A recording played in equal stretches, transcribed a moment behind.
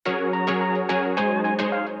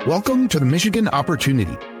Welcome to the Michigan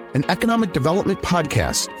Opportunity, an economic development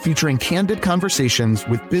podcast featuring candid conversations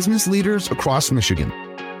with business leaders across Michigan.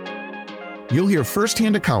 You'll hear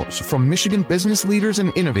firsthand accounts from Michigan business leaders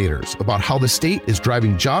and innovators about how the state is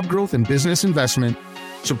driving job growth and business investment,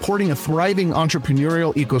 supporting a thriving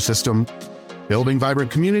entrepreneurial ecosystem, building vibrant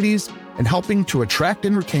communities, and helping to attract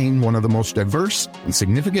and retain one of the most diverse and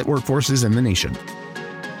significant workforces in the nation.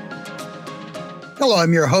 Hello,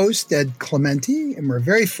 I'm your host, Ed Clementi, and we're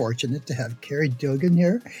very fortunate to have Kerry Duggan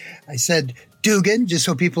here. I said Duggan just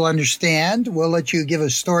so people understand. We'll let you give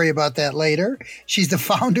a story about that later. She's the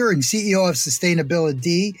founder and CEO of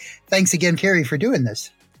SustainabiliD. Thanks again, Kerry, for doing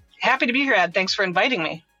this. Happy to be here, Ed. Thanks for inviting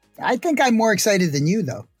me. I think I'm more excited than you,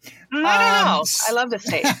 though. I don't know. I love the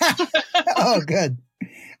state. Oh, good.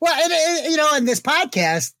 Well, in this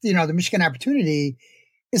podcast, the Michigan Opportunity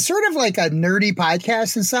is sort of like a nerdy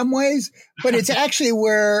podcast in some ways, but it's actually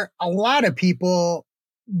where a lot of people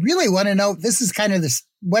really want to know. This is kind of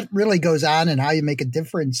what really goes on and how you make a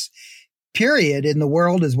difference, period, in the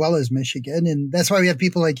world as well as Michigan. And that's why we have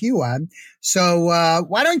people like you on. So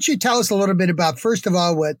why don't you tell us a little bit about, first of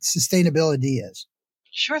all, what SustainabiliD is?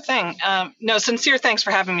 Sure thing. Sincere thanks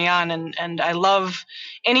for having me on. And I love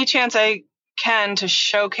any chance I can to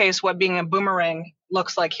showcase what being a boomerang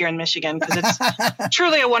looks like here in Michigan, because it's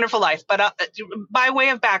truly a wonderful life. But by way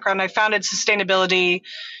of background, I founded SustainabiliD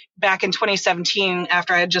back in 2017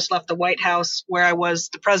 after I had just left the White House, where I was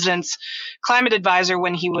the president's climate advisor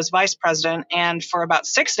when he was vice president. And for about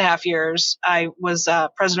 6.5 years, I was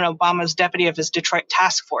President Obama's deputy of his Detroit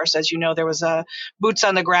task force. As you know, there was a boots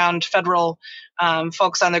on the ground, federal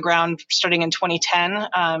folks on the ground starting in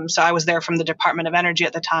 2010. So I was there from the Department of Energy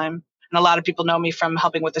at the time. And a lot of people know me from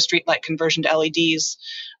helping with the streetlight conversion to LEDs.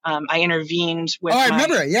 I intervened with. I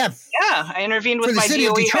remember it. Yeah. Yeah, I intervened with for the my city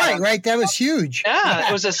DOE of Detroit, head. right? That was huge. Yeah,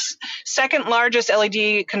 it was the second largest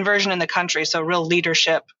LED conversion in the country. So real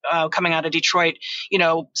leadership coming out of Detroit,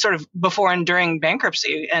 sort of before and during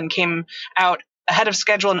bankruptcy, and came out ahead of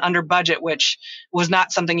schedule and under budget, which was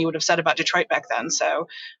not something you would have said about Detroit back then. So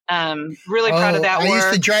really proud of that work. I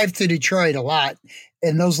used to drive to Detroit a lot,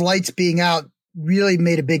 and those lights being out really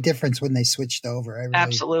made a big difference when they switched over.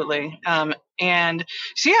 Absolutely. And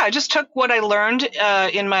so, I just took what I learned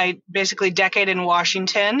in my basically decade in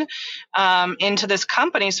Washington into this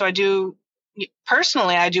company. So I do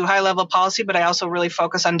high level policy, but I also really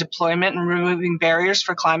focus on deployment and removing barriers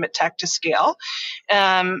for climate tech to scale.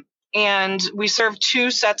 And we serve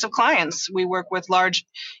two sets of clients. We work with large,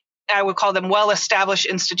 I would call them well-established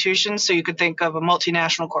institutions. So you could think of a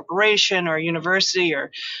multinational corporation or a university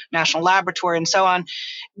or national laboratory and so on.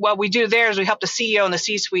 What we do there is we help the CEO and the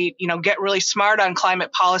C-suite, get really smart on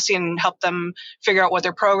climate policy and help them figure out what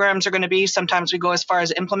their programs are going to be. Sometimes we go as far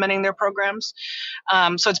as implementing their programs.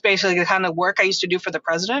 So it's basically the kind of work I used to do for the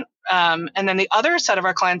president. And then the other set of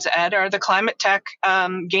our clients, Ed, are the climate tech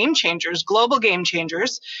game changers, global game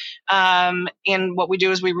changers. And what we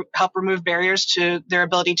do is we help remove barriers to their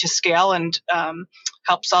ability to scale and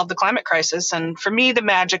help solve the climate crisis. And for me, the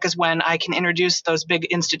magic is when I can introduce those big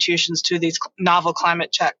institutions to these novel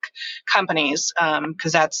climate tech companies,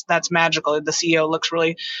 because that's magical. The CEO looks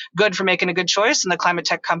really good for making a good choice, and the climate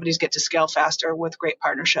tech companies get to scale faster with great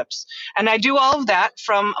partnerships. And I do all of that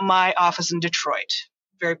from my office in Detroit.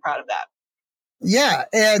 Very proud of that. Yeah.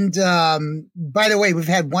 And by the way, we've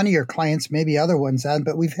had one of your clients, maybe other ones on,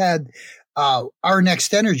 but we've had our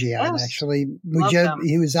Next Energy on, actually. Mujib,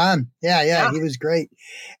 he was on. Yeah, he was great.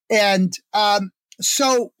 And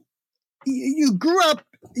so you grew up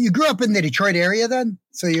in the Detroit area then?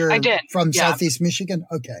 So you're from Southeast Michigan?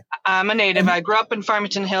 Okay. I'm a native. I grew up in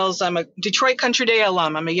Farmington Hills. I'm a Detroit Country Day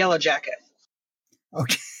alum. I'm a Yellow Jacket.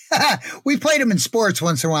 Okay. We played them in sports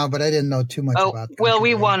once in a while, but I didn't know too much about them. Well,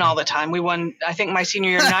 we won all the time. We won, I think, my senior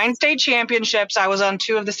year, 9 state championships. I was on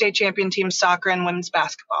 2 of the state champion teams, soccer and women's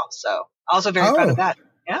basketball. So also very proud of that.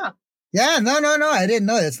 Yeah. Yeah. No. I didn't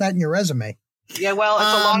know. That's not in your resume. Yeah. Well,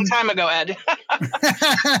 it's a long time ago, Ed.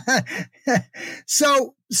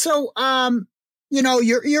 So,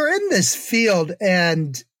 you're in this field,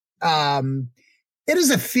 and it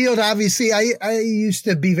is a field, obviously. I used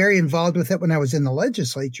to be very involved with it when I was in the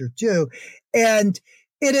legislature, too. And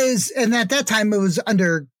at that time, it was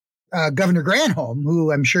under Governor Granholm,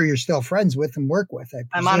 who I'm sure you're still friends with and work with.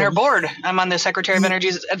 I'm on her board. I'm on the Secretary of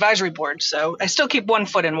Energy's advisory board. So I still keep one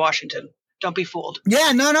foot in Washington. Don't be fooled.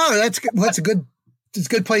 Yeah, no. That's good. Well, it's a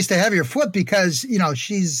good place to have your foot, because,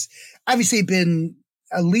 she's obviously been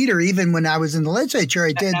a leader. Even when I was in the legislature,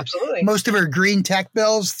 I did most of her green tech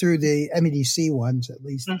bills through the MEDC ones, at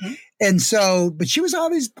least. Mm-hmm. And so, but she was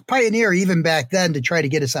always a pioneer even back then to try to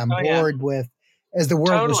get us on board with, as the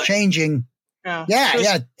world was changing,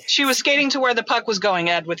 Yeah. She was skating to where the puck was going,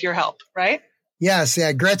 Ed, with your help, right? Yes,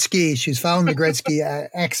 yeah, Gretzky. She's following the Gretzky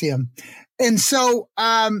axiom. And so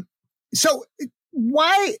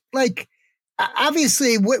why, like,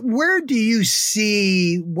 obviously, where do you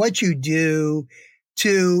see what you do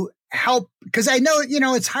to help? Because I know,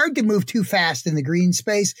 it's hard to move too fast in the green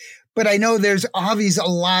space, but I know there's obviously a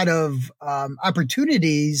lot of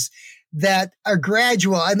opportunities that are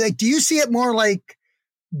gradual. I'm like, do you see it more like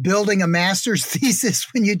building a master's thesis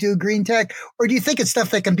when you do green tech, or do you think it's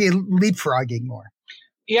stuff that can be leapfrogging more?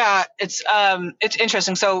 Yeah, it's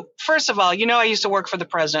interesting. So first of all, I used to work for the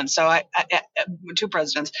president, so I 2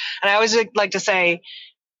 presidents, and I always like to say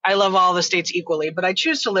I love all the states equally, but I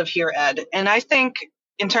choose to live here, Ed. And I think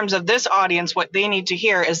in terms of this audience, what they need to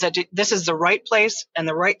hear is that this is the right place and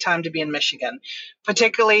the right time to be in Michigan,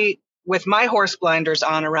 particularly with my horse blinders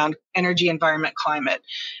on around energy, environment, climate.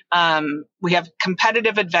 We have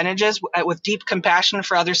competitive advantages with deep compassion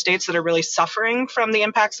for other states that are really suffering from the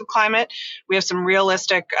impacts of climate. We have some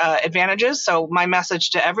realistic advantages. So my message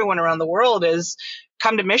to everyone around the world is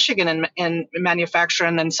come to Michigan and manufacture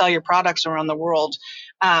and then sell your products around the world.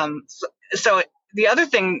 So the other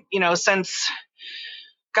thing,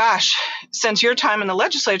 since your time in the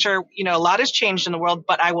legislature, a lot has changed in the world,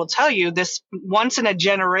 but I will tell you this once in a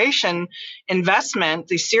generation investment,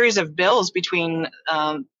 the series of bills between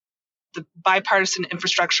the bipartisan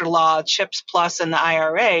infrastructure law, CHIPS Plus, and the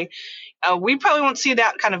IRA, we probably won't see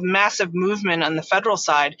that kind of massive movement on the federal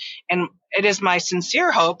side. And it is my sincere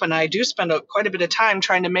hope, and I do spend quite a bit of time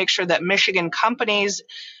trying to make sure that Michigan companies,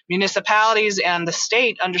 municipalities, and the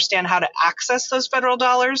state understand how to access those federal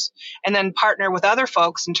dollars and then partner with other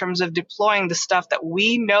folks in terms of deploying the stuff that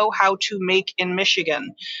we know how to make in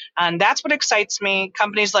Michigan. And that's what excites me.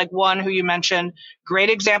 Companies like one who you mentioned, great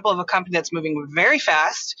example of a company that's moving very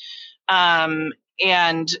fast and,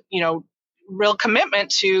 real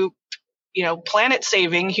commitment to planet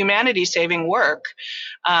saving, humanity saving work.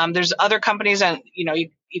 There's other companies, and you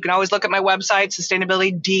can always look at my website,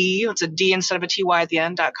 SustainabiliD. It's a D instead of a TY at the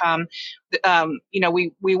end.com.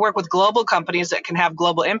 We work with global companies that can have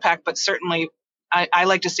global impact, but certainly I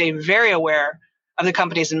like to stay very aware of the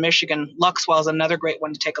companies in Michigan. Luxwell is another great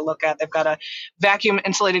one to take a look at. They've got a vacuum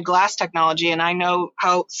insulated glass technology, and I know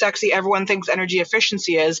how sexy everyone thinks energy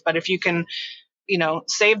efficiency is, but if you can,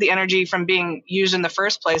 save the energy from being used in the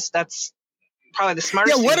first place, that's probably the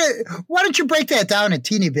smartest thing. Why don't you break that down a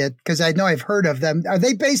teeny bit? Because I know I've heard of them. Are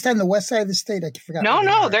they based on the west side of the state? I forgot.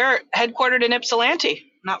 No, they're headquartered in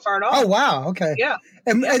Ypsilanti, not far at all. Oh, wow. Okay. Yeah.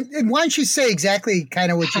 And why don't you say exactly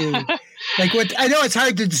kind of what you like? What I know it's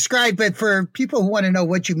hard to describe, but for people who want to know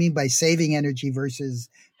what you mean by saving energy versus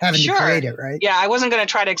having to create it, right? Yeah, I wasn't going to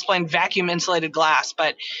try to explain vacuum insulated glass,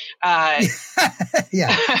 but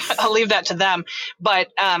yeah, I'll leave that to them. But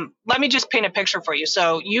let me just paint a picture for you.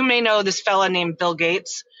 So you may know this fella named Bill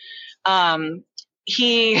Gates.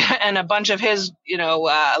 He and a bunch of his,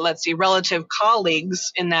 relative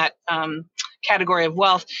colleagues in that category of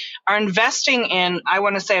wealth are investing in, I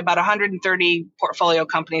want to say, about 130 portfolio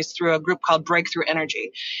companies through a group called Breakthrough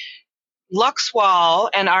Energy. Luxwell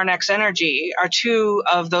and Our Next Energy are 2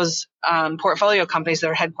 of those portfolio companies that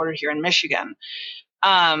are headquartered here in Michigan.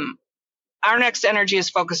 Our Next Energy is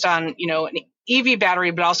focused on, an EV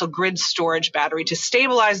battery, but also grid storage battery to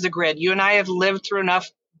stabilize the grid. You and I have lived through enough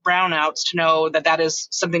brownouts to know that is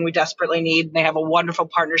something we desperately need. They have a wonderful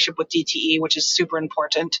partnership with DTE, which is super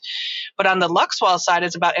important. But on the Luxwell side,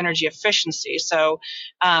 it's about energy efficiency. So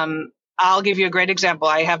I'll give you a great example.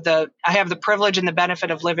 I have the privilege and the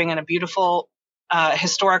benefit of living in a beautiful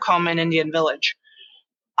historic home in Indian Village.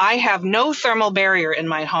 I have no thermal barrier in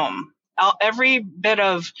my home. Every bit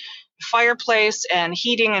of fireplace and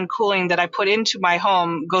heating and cooling that I put into my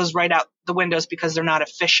home goes right out the windows because they're not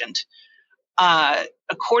efficient.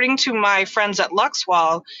 According to my friends at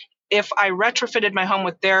Luxwell, if I retrofitted my home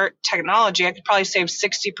with their technology, I could probably save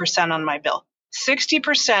 60% on my bill.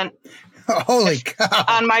 60%. Holy cow.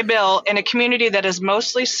 On my bill in a community that is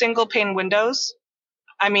mostly single pane windows.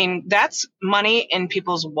 I mean, that's money in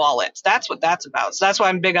people's wallets. That's what that's about. So that's why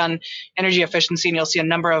I'm big on energy efficiency. And you'll see a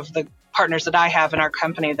number of the partners that I have in our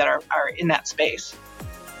company that are in that space.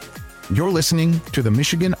 You're listening to The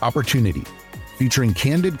Michigan Opportunity, featuring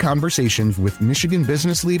candid conversations with Michigan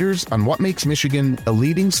business leaders on what makes Michigan a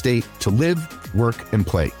leading state to live, work, and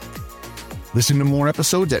play. Listen to more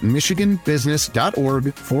episodes at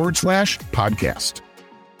michiganbusiness.org/podcast.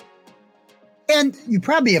 And you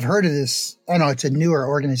probably have heard of this. I know it's a newer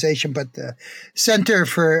organization, but the Center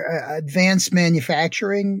for Advanced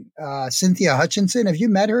Manufacturing, Cynthia Hutchinson. Have you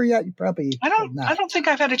met her yet? You probably have not. I don't think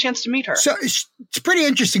I've had a chance to meet her. So it's pretty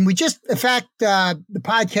interesting. In fact, the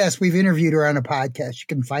podcast, we've interviewed her on a podcast. You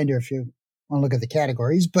can find her if you want to look at the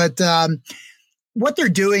categories. But what they're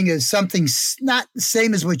doing is something not the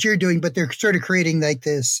same as what you're doing, but they're sort of creating like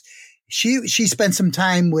this. She spent some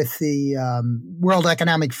time with the World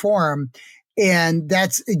Economic Forum, and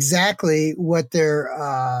that's exactly what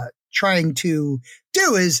they're trying to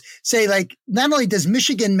do is say, like, not only does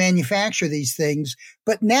Michigan manufacture these things,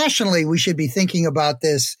 but nationally we should be thinking about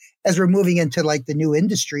this as we're moving into like the new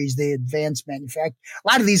industries, the advanced manufacturing.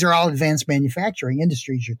 A lot of these are all advanced manufacturing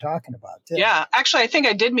industries you're talking about, too. Yeah, actually, I think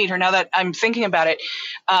I did meet her now that I'm thinking about it.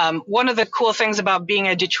 One of the cool things about being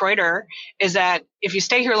a Detroiter is that if you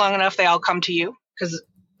stay here long enough, they all come to you because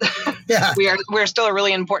yeah. we're still a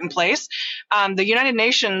really important place. The United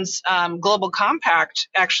Nations Global Compact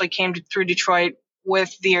actually came through Detroit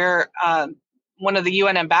with their one of the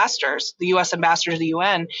UN ambassadors, the U.S. ambassador to the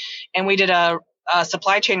UN, and we did a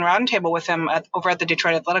supply chain roundtable with him over at the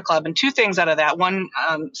Detroit Athletic Club. And two things out of that. One,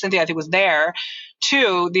 Cynthia, I think, was there.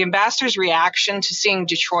 Two, the ambassador's reaction to seeing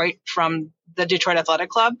Detroit from the Detroit Athletic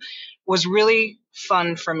Club was really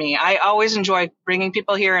fun for me. I always enjoy bringing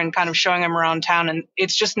people here and kind of showing them around town. And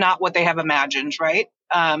it's just not what they have imagined, right?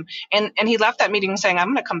 And he left that meeting saying, I'm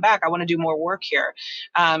going to come back. I want to do more work here.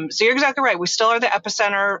 So you're exactly right. We still are the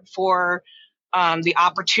epicenter for the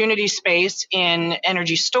opportunity space in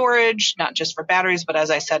energy storage, not just for batteries, but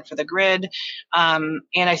as I said, for the grid. And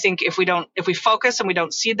I think if we focus and we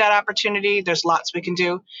don't see that opportunity, there's lots we can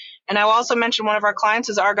do. And I will also mention one of our clients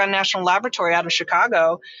is Argonne National Laboratory out of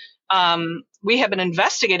Chicago. We have been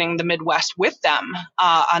investigating the Midwest with them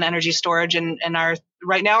on energy storage, and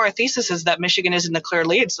right now our thesis is that Michigan is in the clear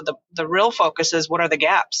lead. So the real focus is what are the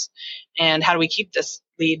gaps, and how do we keep this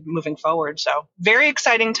lead moving forward? So very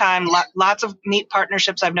exciting time. Lots of neat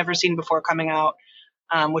partnerships I've never seen before coming out,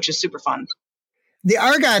 which is super fun. The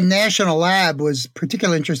Argonne National Lab was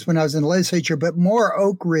particular interest when I was in the legislature, but more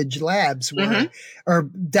Oak Ridge Labs are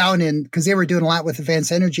down in, because they were doing a lot with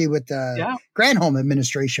advanced energy with the Granholm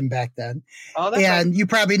administration back then. Oh, that's and right. You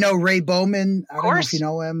probably know Ray Bowman. I don't know if you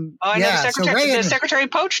know him. Oh, I know the secretary. The secretary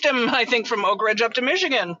poached him, I think, from Oak Ridge up to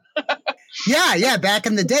Michigan. yeah, back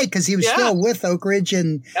in the day, because he was still with Oak Ridge,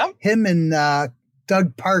 and him and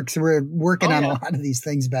Doug Parks were working on a lot of these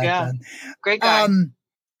things back then. Great guy.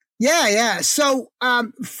 Yeah. So,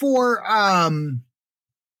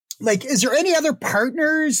 is there any other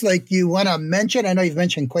partners like you want to mention? I know you've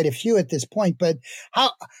mentioned quite a few at this point, but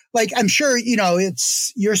I'm sure,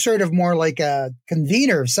 you're sort of more like a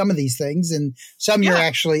convener of some of these things, and some you're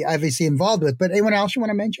actually obviously involved with, but anyone else you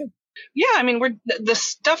want to mention? Yeah. I mean, the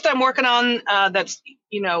stuff that I'm working on, that's,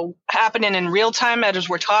 happening in real time as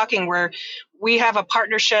we're talking, where we have a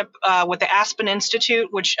partnership, with the Aspen Institute,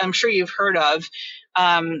 which I'm sure you've heard of.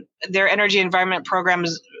 Their energy environment program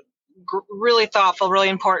is really thoughtful, really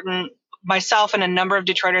important. Myself and a number of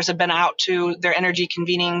Detroiters have been out to their energy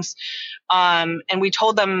convenings. And we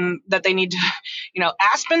told them that they need to,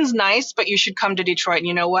 Aspen's nice, but you should come to Detroit. And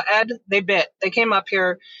you know what, Ed? They came up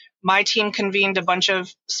here. My team convened a bunch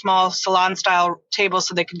of small salon-style tables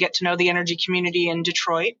so they could get to know the energy community in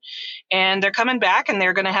Detroit. And they're coming back, and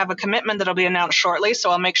they're going to have a commitment that'll be announced shortly.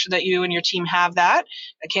 So I'll make sure that you and your team have that.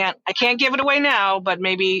 I can't give it away now, but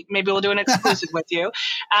maybe we'll do an exclusive with you.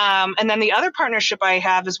 And then the other partnership I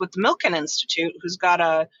have is with the Milken Institute, who's got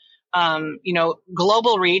a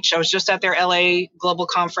global reach. I was just at their LA Global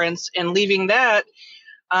Conference, and leaving that,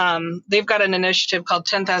 they've got an initiative called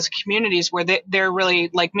 10,000 Communities, where they're really,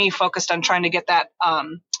 like me, focused on trying to get that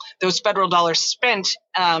those federal dollars spent,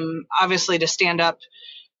 obviously to stand up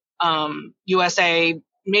USA,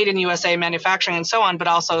 made in USA manufacturing and so on, but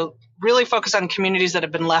also really focus on communities that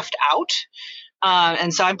have been left out.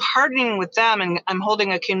 And so I'm partnering with them, and I'm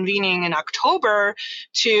holding a convening in October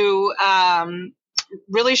to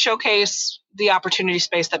really showcase the opportunity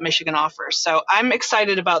space that Michigan offers. So I'm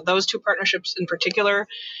excited about those two partnerships in particular.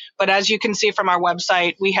 But as you can see from our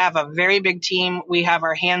website, we have a very big team. We have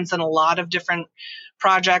our hands in a lot of different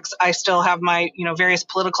projects. I still have my, various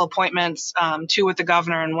political appointments, 2 with the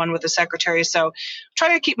governor and 1 with the secretary. So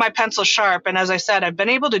try to keep my pencil sharp. And as I said, I've been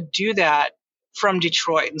able to do that from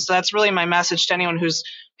Detroit. And so that's really my message to anyone who's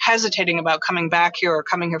hesitating about coming back here or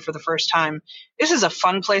coming here for the first time. This is a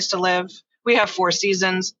fun place to live. We have 4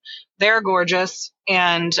 seasons. They're gorgeous.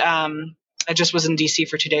 And I just was in D.C.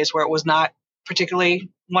 for 2 days where it was not particularly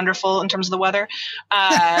wonderful in terms of the weather.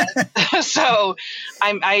 So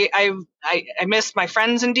I miss my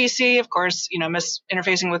friends in DC, of course, miss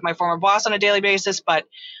interfacing with my former boss on a daily basis, but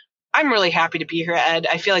I'm really happy to be here, Ed.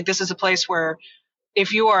 I feel like this is a place where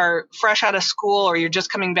if you are fresh out of school or you're just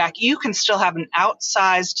coming back, you can still have an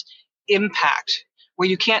outsized impact where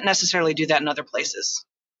you can't necessarily do that in other places.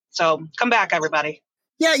 So come back, everybody.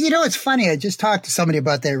 Yeah, it's funny. I just talked to somebody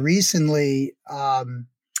about that recently,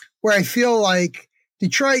 where I feel like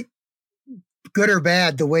Detroit, good or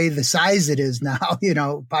bad, the way the size it is now,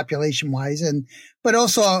 population wise, but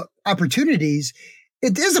also opportunities.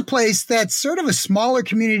 It is a place that's sort of a smaller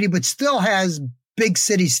community, but still has big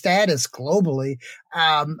city status globally.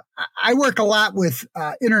 I work a lot with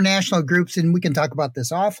international groups, and we can talk about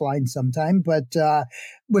this offline sometime, but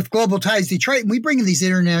with Global Ties Detroit, and we bring in these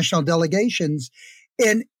international delegations,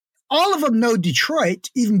 and all of them know Detroit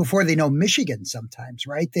even before they know Michigan sometimes,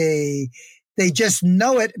 right? They just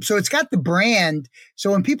know it. So it's got the brand.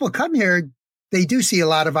 So when people come here, they do see a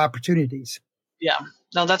lot of opportunities. Yeah,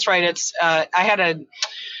 no, that's right. It's I had a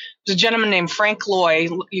gentleman named Frank Loy.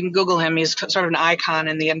 You can Google him. He's sort of an icon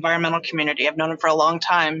in the environmental community. I've known him for a long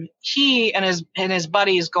time. He and his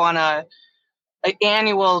buddies go on an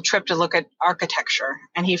annual trip to look at architecture.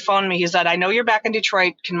 And he phoned me. He said, I know you're back in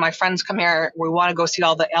Detroit. Can my friends come here? We want to go see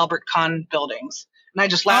all the Albert Kahn buildings. And I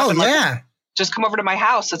just laughed. Oh, yeah. Just come over to my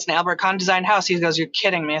house. It's an Albert Kahn designed house. He goes, you're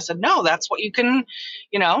kidding me. I said, no, that's what you can,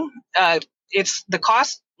 it's the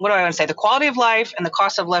cost. What do I want to say? The quality of life and the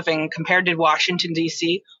cost of living compared to Washington,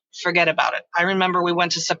 D.C., forget about it. I remember we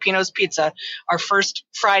went to Sapino's Pizza, our first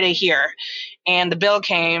Friday here, and the bill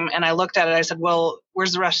came, and I looked at it. I said, well,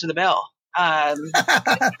 where's the rest of the bill?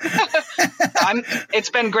 It's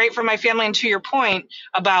been great for my family. And to your point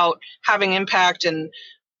about having impact, and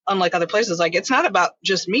unlike other places, like it's not about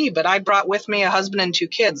just me, but I brought with me a husband and two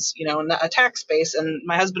kids, in a tax base. And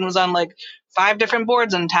my husband was on like 5 different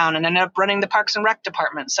boards in town and ended up running the Parks and Rec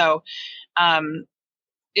department. So,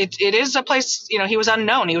 it is a place, he was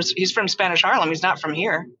unknown. He's from Spanish Harlem. He's not from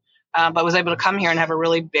here, but was able to come here and have a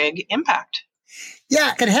really big impact.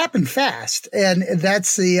 Yeah, it can happen fast. And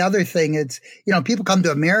that's the other thing. It's, people come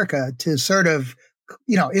to America to sort of,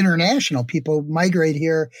 international people migrate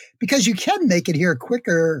here because you can make it here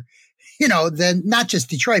quicker, than not just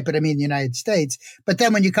Detroit, but I mean, the United States. But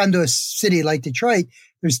then when you come to a city like Detroit,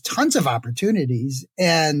 there's tons of opportunities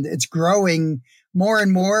and it's growing more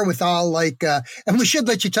and more with all and we should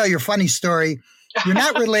let you tell your funny story. You're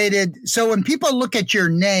not related. So when people look at your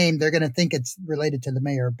name, they're going to think it's related to the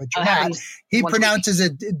mayor, but you're not. He pronounces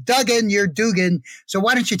it Duggan, you're Duggan. So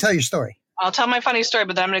why don't you tell your story? I'll tell my funny story,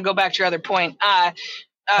 but then I'm going to go back to your other point.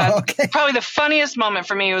 Okay. Probably the funniest moment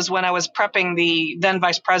for me was when I was prepping the then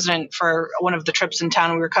vice president for one of the trips in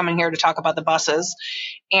town. We were coming here to talk about the buses.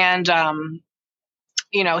 And,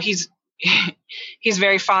 he's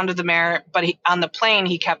very fond of the mayor, but on the plane,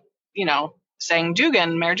 he kept, saying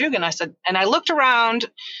Duggan, Mayor Duggan. I said, and I looked around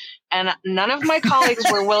and none of my colleagues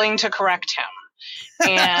were willing to correct him.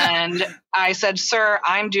 And I said, sir,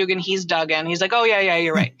 I'm Duggan. He's Duggan. He's like, oh yeah,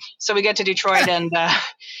 you're right. So we get to Detroit and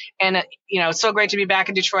it's so great to be back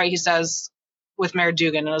in Detroit. He says, with Mayor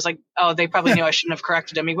Duggan. And I was like, oh, they probably knew I shouldn't have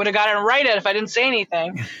corrected him. He would have gotten it right if I didn't say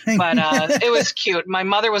anything. But it was cute. My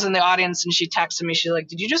mother was in the audience and she texted me. She's like,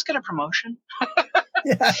 did you just get a promotion?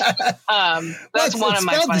 That's one of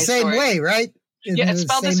my funny stories. It's spelled the same way, right? It's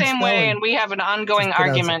spelled the same way. And we have an ongoing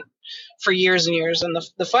argument for years and years. And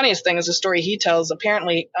the funniest thing is the story he tells.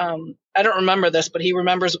 Apparently, I don't remember this, but he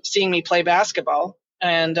remembers seeing me play basketball.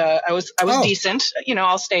 And I was decent,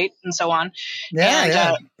 all state and so on.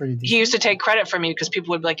 Yeah, pretty decent. He used to take credit from me because people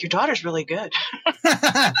would be like, your daughter's really good.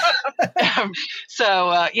 But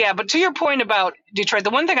to your point about Detroit, the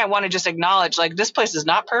one thing I want to just acknowledge, like this place is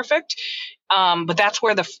not perfect, but that's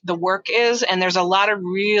where the work is. And there's a lot of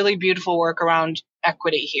really beautiful work around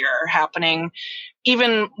equity here happening,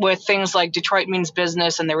 even with things like Detroit Means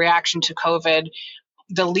Business and the reaction to COVID.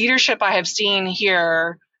 The leadership I have seen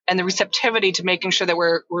here and the receptivity to making sure that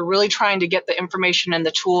we're really trying to get the information and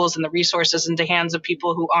the tools and the resources into hands of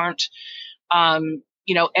people who aren't,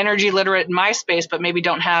 energy literate in my space, but maybe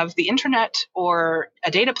don't have the internet or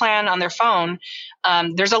a data plan on their phone.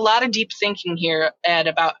 There's a lot of deep thinking here, Ed,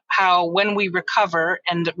 about how when we recover,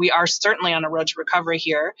 and we are certainly on a road to recovery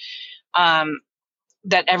here,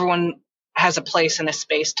 that everyone has a place and a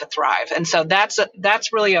space to thrive. And so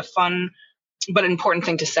that's really a fun but important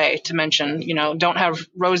thing to mention. Don't have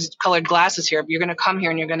rose-colored glasses here, but you're going to come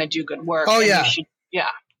here and you're going to do good work. Oh, yeah.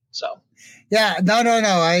 So. Yeah, no.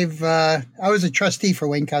 I was a trustee for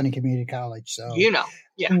Wayne County Community College. So,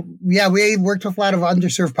 Yeah, we worked with a lot of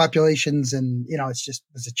underserved populations and, it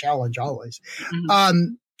was a challenge always. Mm-hmm.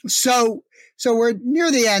 So we're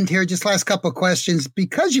near the end here. Just last couple of questions.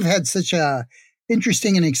 Because you've had such a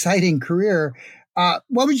interesting and exciting career,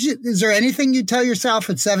 is there anything you tell yourself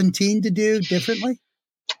at 17 to do differently?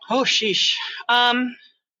 Oh, sheesh.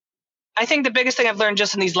 I think the biggest thing I've learned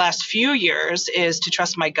just in these last few years is to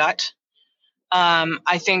trust my gut.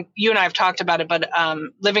 I think you and I have talked about it, but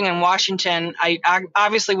living in Washington, I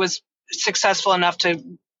obviously was successful enough to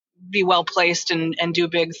be well placed and do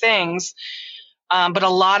big things. But a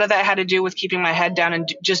lot of that had to do with keeping my head down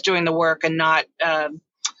and just doing the work and not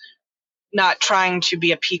trying to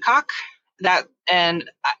be a peacock.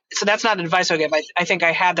 So that's not advice I give. I think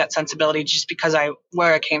I had that sensibility just because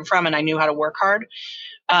where I came from and I knew how to work hard.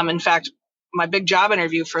 In fact, my big job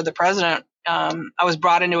interview for the president, I was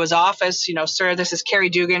brought into his office. Sir, this is Kerry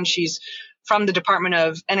Duggan. She's from the Department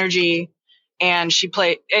of Energy, and he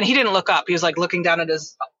didn't look up. He was like looking down at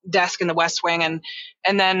his desk in the West Wing, and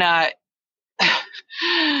then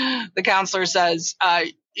the counselor says,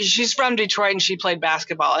 she's from Detroit and she played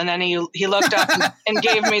basketball. And then he looked up and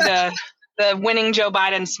gave me the winning Joe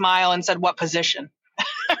Biden smile and said, "What position?"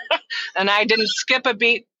 And I didn't skip a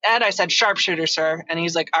beat, Ed. I said, "Sharpshooter, sir." And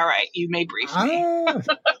he's like, "All right, you may brief me." Oh.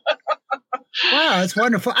 Wow, that's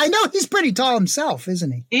wonderful. I know he's pretty tall himself,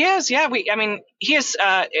 isn't he? He is, yeah. He is.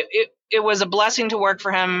 It was a blessing to work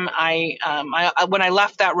for him. When I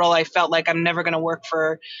left that role, I felt like I'm never going to work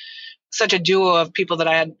for such a duo of people that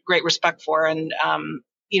I had great respect for. And,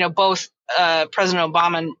 both President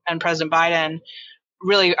Obama and President Biden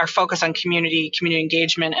really are focused on community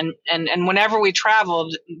engagement. And whenever we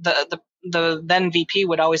traveled, the then VP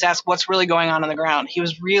would always ask, what's really going on the ground? He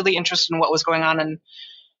was really interested in what was going on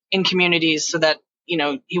in communities, so that,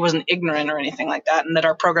 he wasn't ignorant or anything like that, and that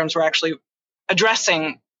our programs were actually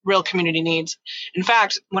addressing real community needs. In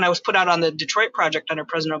fact, when I was put out on the Detroit project under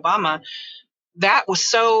President Obama, that was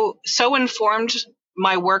so informed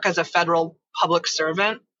my work as a federal public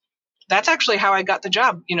servant. That's actually how I got the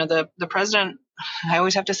job. The president, I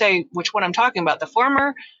always have to say which one I'm talking about. The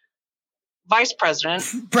former vice president,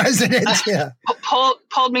 yeah,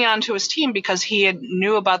 pulled me onto his team because he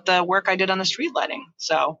knew about the work I did on the street lighting.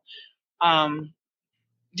 So,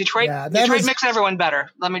 Detroit makes everyone better.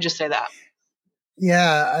 Let me just say that.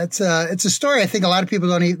 Yeah, it's a story I think a lot of people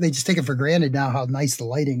they just take it for granted now how nice the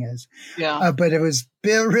lighting is. Yeah. But it was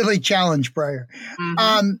really challenged prior.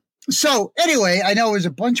 Mm-hmm. So anyway, I know there's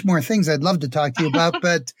a bunch more things I'd love to talk to you about,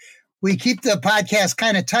 but we keep the podcast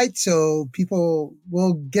kind of tight so people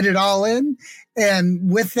will get it all in.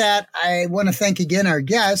 And with that, I want to thank again our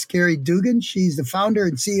guest, Kerry Duggan. She's the founder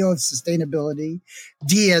and CEO of SustainabiliD,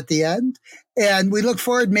 D at the end. And we look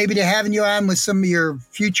forward maybe to having you on with some of your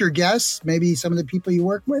future guests, maybe some of the people you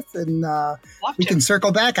work with, and we can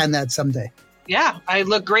circle back on that someday. Yeah, I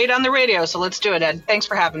look great on the radio, so let's do it, Ed. Thanks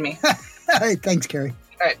for having me. All right, thanks, Kerry.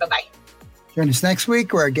 All right, bye-bye. Join us next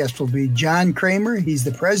week where our guest will be John Kramer. He's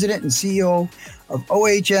the president and CEO of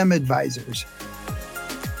OHM Advisors.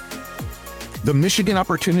 The Michigan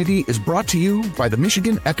Opportunity is brought to you by the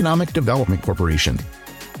Michigan Economic Development Corporation.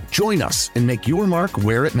 Join us and make your mark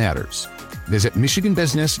where it matters. Visit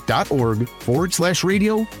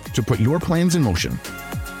michiganbusiness.org/radio to put your plans in motion.